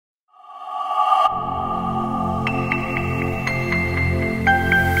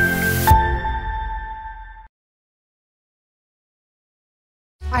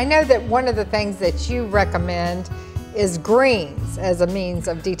I know that one of the things that you recommend is greens as a means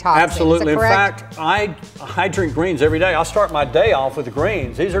of detoxing. Absolutely. In fact, I drink greens every day. I start my day off with the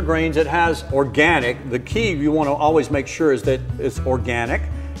greens. These are greens that has organic. The key you want to always make sure is that it's organic.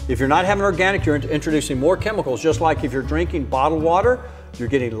 If you're not having organic, you're introducing more chemicals. Just like if you're drinking bottled water, you're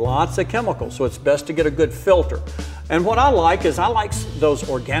getting lots of chemicals. So it's best to get a good filter. And what I like is those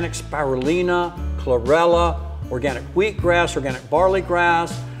organic spirulina, chlorella, organic wheatgrass, organic barley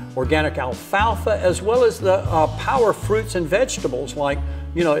grass, organic alfalfa, as well as the power fruits and vegetables like,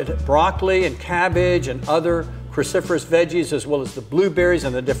 you know, broccoli and cabbage and other cruciferous veggies, as well as the blueberries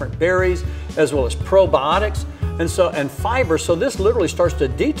and the different berries, as well as probiotics and fiber. So this literally starts to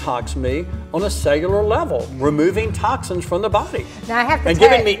detox me on a cellular level, removing toxins from the body. Now I have to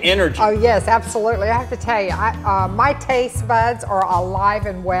giving me energy. Oh yes, absolutely. I have to tell you, my taste buds are alive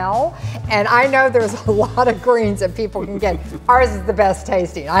and well, and I know there's a lot of greens that people can get. Ours is the best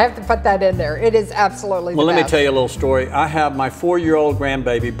tasting. I have to put that in there. It is absolutely the best. Well, let me tell you a little story. I have my 4-year-old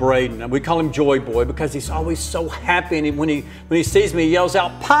grandbaby, Braden, and we call him Joy Boy because he's always so happy, and when he sees me, he yells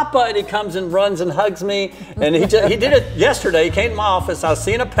out, "Papa," and he comes and runs and hugs me. And he did it yesterday. He came to my office. I was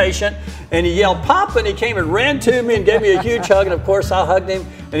seeing a patient, and he yelled, "Papa," and he came and ran to me and gave me a huge hug. And of course, I hugged him,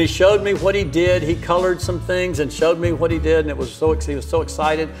 and he showed me what he did. He colored some things and showed me what he did, and he was so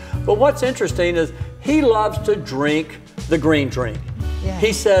excited. But what's interesting is he loves to drink the green drink. Yeah.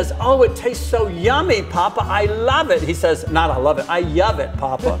 He says, "Oh, it tastes so yummy, Papa. I love it." He says, not I love it, I yub it,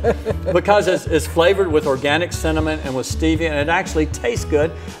 Papa. Because it's flavored with organic cinnamon and with stevia, and it actually tastes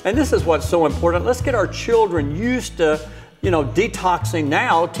good. And this is what's so important. Let's get our children used to, you know, detoxing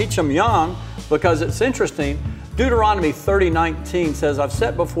now, teach them young, because it's interesting. Deuteronomy 30:19 says, "I've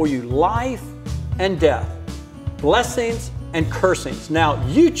set before you life and death, blessings and cursings. Now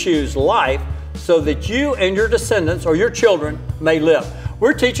you choose life so that you and your descendants or your children may live."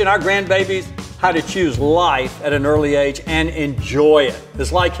 We're teaching our grandbabies how to choose life at an early age and enjoy it.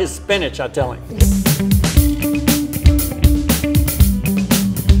 It's like his spinach, I tell him.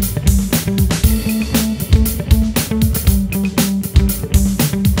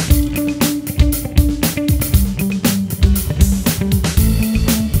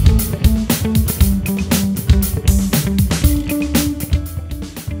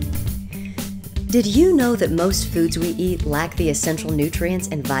 Did you know that most foods we eat lack the essential nutrients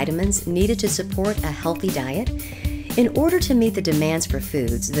and vitamins needed to support a healthy diet? In order to meet the demands for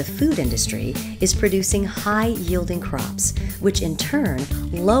foods, the food industry is producing high-yielding crops, which in turn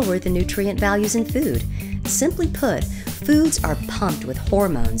lower the nutrient values in food. Simply put, foods are pumped with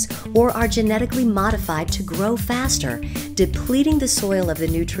hormones or are genetically modified to grow faster, depleting the soil of the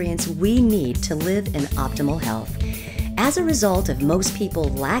nutrients we need to live in optimal health. As a result of most people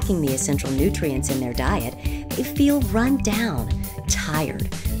lacking the essential nutrients in their diet, they feel run down, tired,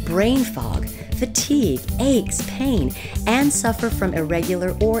 brain fog, fatigue, aches, pain, and suffer from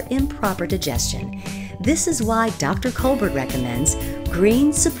irregular or improper digestion. This is why Dr. Colbert recommends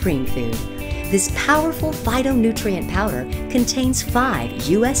Green Supremefood. This powerful phytonutrient powder contains 5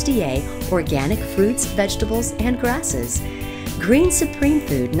 USDA organic fruits, vegetables, and grasses. Green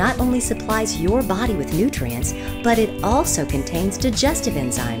Supremefood not only supplies your body with nutrients, but it also contains digestive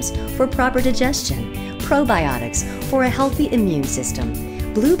enzymes for proper digestion, probiotics for a healthy immune system,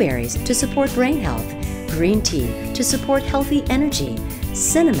 blueberries to support brain health, green tea to support healthy energy,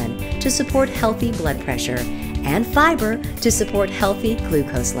 cinnamon to support healthy blood pressure, and fiber to support healthy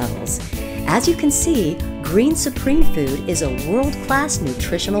glucose levels. As you can see, Green Supremefood is a world-class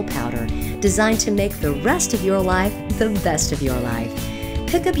nutritional powder designed to make the rest of your life the best of your life.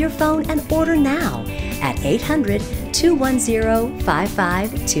 Pick up your phone and order now at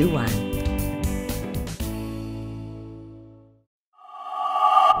 800-210-5521.